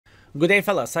Good day,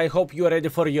 fellas. I hope you're ready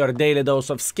for your daily dose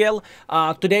of skill.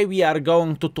 Today we are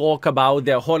going to talk about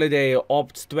the Holiday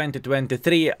Ops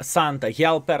 2023 Santa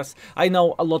Helpers. I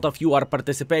know a lot of you are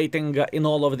participating in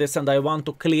all of this, and I want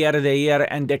to clear the air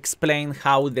and explain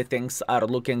how the things are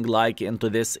looking like into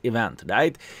this event,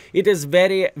 right? It is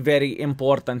very, very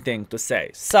important thing to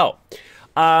say. So,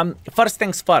 first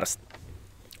things first.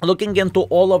 Looking into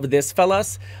all of this,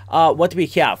 fellas, what we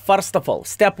have. First of all,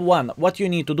 step one, what you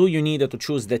need to do, you need to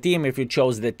choose the team. If you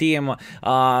chose the team,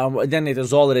 then it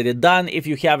is already done. If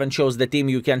you haven't chose the team,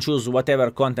 you can choose whatever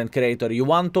content creator you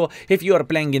want to. If you are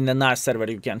playing in the NAS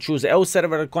server, you can choose L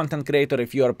server content creator.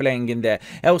 If you are playing in the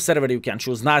L server, you can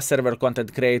choose NAS server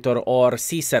content creator or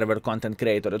C server content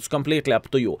creator. It's completely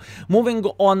up to you. Moving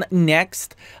on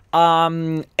next,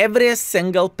 every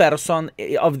single person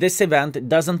of this event, it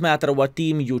doesn't matter what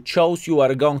team you chose, you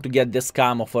are going to get this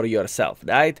camo for yourself,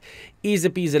 right? Easy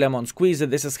peasy lemon squeezy.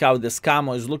 This is how this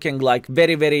camo is looking like.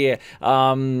 Very, very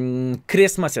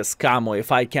Christmas camo, if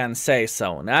I can say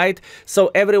so, right?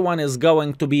 So everyone is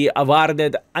going to be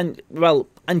awarded, and well,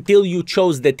 until you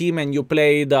chose the team and you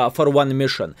played for one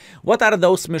mission. What are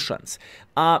those missions?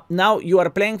 Now you are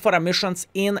playing for missions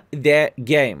in the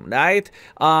game, right?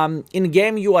 In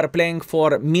game you are playing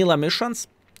for Mila missions,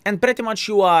 and pretty much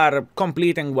you are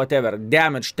completing whatever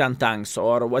damage 10 times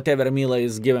or whatever Mila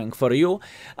is giving for you,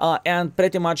 and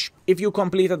pretty much if you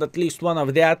completed at least one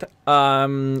of that,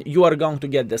 you are going to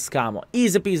get this camo.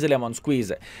 Easy peasy lemon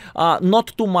squeezy.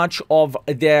 Not too much of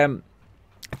the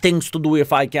things to do,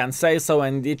 if I can say so,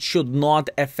 and it should not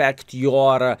affect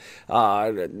your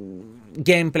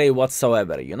gameplay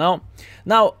whatsoever, you know.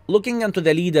 Now, looking into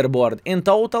the leaderboard, in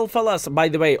total, fellas, by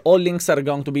the way, all links are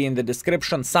going to be in the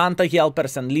description. Santa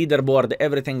Helpers and leaderboard,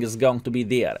 everything is going to be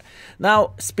there.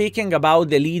 Now, speaking about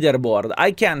the leaderboard,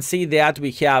 I can see that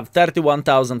we have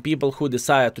 31,000 people who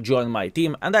decided to join my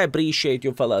team, and I appreciate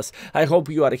you, fellas. I hope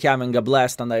you are having a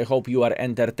blast, and I hope you are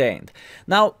entertained.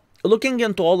 Now, looking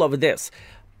into all of this,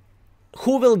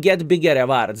 who will get bigger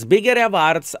awards? Bigger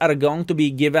awards are going to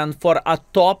be given for a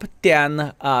top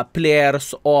 10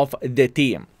 players of the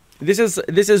team. This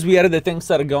is where the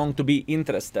things are going to be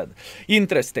interesting.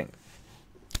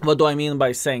 What do I mean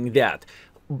by saying that?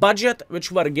 Budget which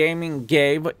Wargaming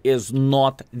gave is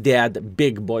not that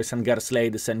big, boys and girls,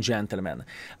 ladies and gentlemen.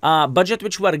 Budget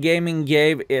which Wargaming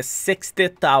gave is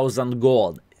 60,000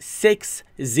 gold.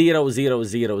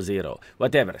 60000,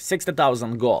 whatever,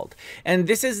 60,000 gold. And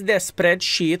this is the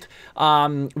spreadsheet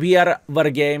where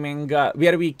Wargaming,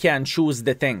 where we can choose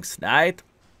the things, right?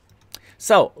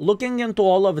 So, looking into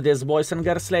all of this, boys and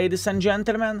girls, ladies and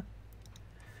gentlemen,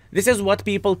 this is what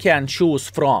people can choose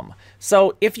from.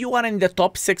 So, if you are in the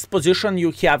top 6 position,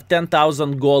 you have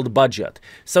 10,000 gold budget.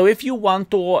 So, if you want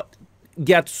to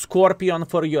get Scorpion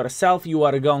for yourself, you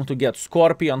are going to get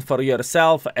Scorpion for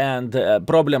yourself, and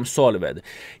problem solved.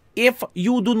 If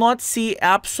you do not see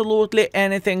absolutely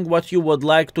anything what you would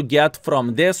like to get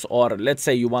from this, or let's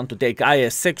say you want to take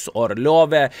IS-6 or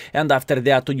Love, and after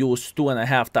that to use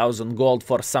 2,500 gold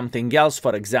for something else,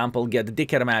 for example, get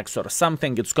Dicker Max or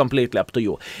something, it's completely up to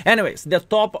you. Anyways, the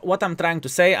top, what I'm trying to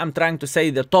say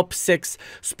the top 6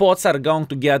 spots are going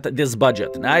to get this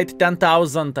budget, right?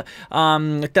 10,000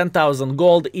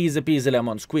 gold, easy peasy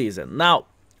lemon squeezy. Now,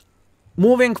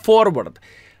 moving forward,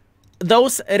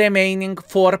 those remaining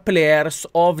 4 players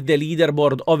of the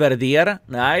leaderboard over there,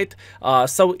 right?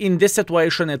 So in this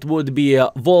situation, it would be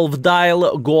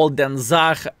Wolfdial, Golden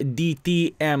Zach,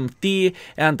 DTMT,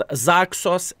 and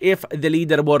Zaxos. If the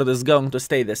leaderboard is going to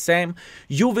stay the same,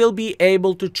 you will be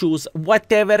able to choose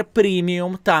whatever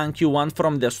premium tank you want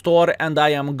from the store, and I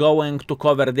am going to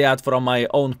cover that from my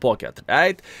own pocket,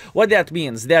 right? What that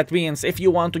means? That means if you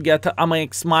want to get a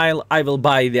Make Smile, I will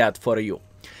buy that for you.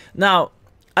 Now,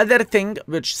 other thing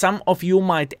which some of you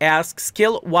might ask,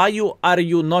 Skill, why are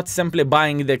you not simply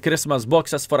buying the Christmas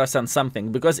boxes for us and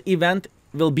something? Because event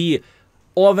will be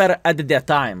over at the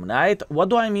time, right? What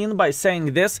do I mean by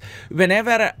saying this?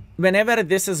 Whenever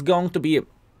this is going to be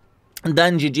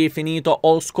done, GG finito,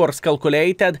 all scores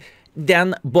calculated,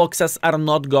 then boxes are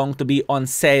not going to be on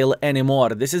sale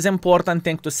anymore. This is important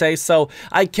thing to say, so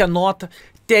I cannot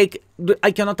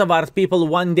award people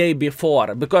one day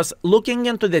before, because looking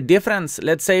into the difference,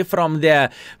 let's say from the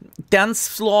 10th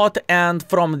slot and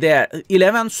from the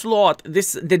 11th slot,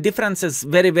 the difference is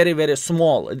very, very, very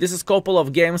small. This is a couple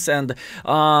of games, and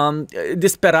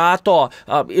Desperado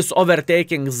is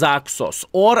overtaking Zaxos,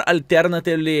 or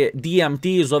alternatively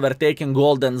DMT is overtaking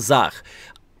Golden Zach.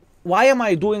 why am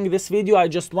I doing this video? I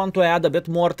just want to add a bit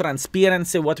more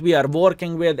transparency, what we are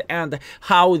working with and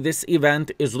how this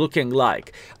event is looking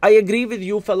like. I agree with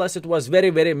you fellas, it was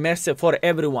very, very messy for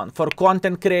everyone, for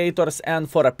content creators and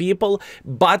for people,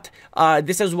 but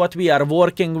this is what we are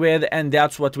working with and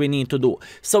that's what we need to do.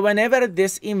 So whenever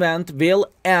this event will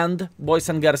end, boys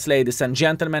and girls, ladies and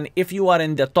gentlemen, if you are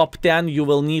in the top 10, you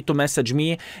will need to message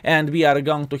me and we are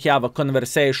going to have a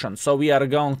conversation. So we are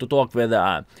going to talk with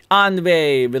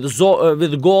Anway,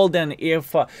 with Golden,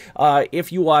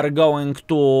 if you are going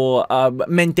to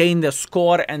maintain the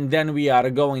score, and then we are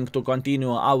going to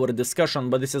continue our discussion.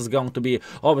 But this is going to be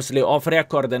obviously off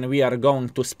record, and we are going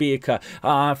to speak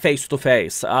face to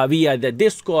face via the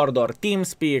Discord or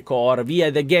TeamSpeak or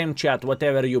via the game chat,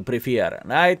 whatever you prefer,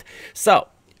 right? So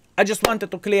I just wanted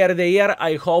to clear the air.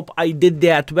 I hope I did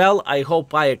that well. I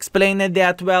hope I explained it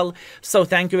that well. So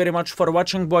thank you very much for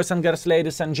watching, boys and girls,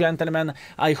 ladies and gentlemen.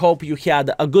 I hope you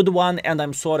had a good one, and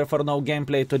I'm sorry for no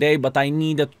gameplay today, but I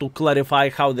needed to clarify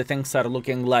how the things are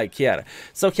looking like here.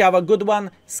 So have a good one.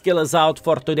 Skill is out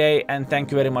for today, and thank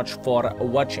you very much for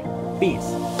watching.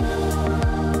 Peace.